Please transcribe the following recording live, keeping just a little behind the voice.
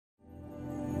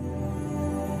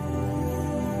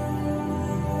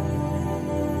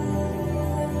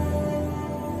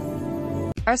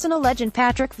Arsenal legend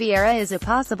Patrick Vieira is a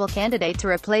possible candidate to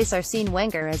replace Arsene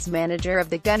Wenger as manager of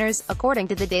the Gunners, according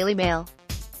to the Daily Mail.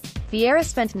 Vieira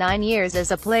spent 9 years as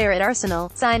a player at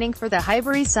Arsenal, signing for the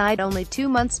Highbury side only 2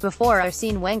 months before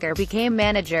Arsene Wenger became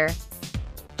manager.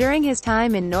 During his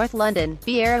time in North London,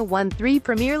 Vieira won 3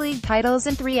 Premier League titles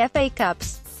and 3 FA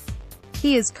Cups.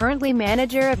 He is currently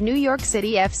manager of New York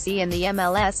City FC in the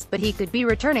MLS, but he could be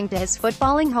returning to his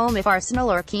footballing home if Arsenal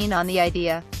are keen on the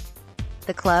idea.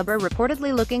 The club are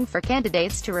reportedly looking for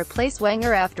candidates to replace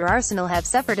Wenger after Arsenal have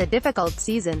suffered a difficult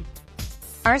season.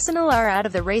 Arsenal are out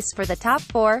of the race for the top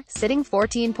 4, sitting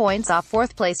 14 points off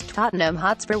fourth-place Tottenham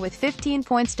Hotspur with 15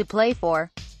 points to play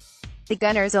for. The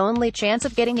Gunners' only chance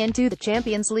of getting into the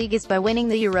Champions League is by winning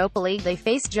the Europa League. They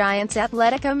face giants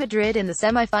Atletico Madrid in the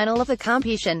semi-final of the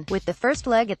competition, with the first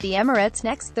leg at the Emirates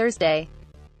next Thursday.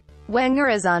 Wenger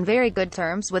is on very good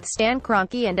terms with Stan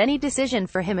Kroenke, and any decision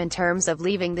for him in terms of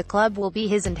leaving the club will be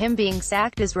his, and him being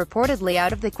sacked is reportedly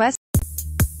out of the question.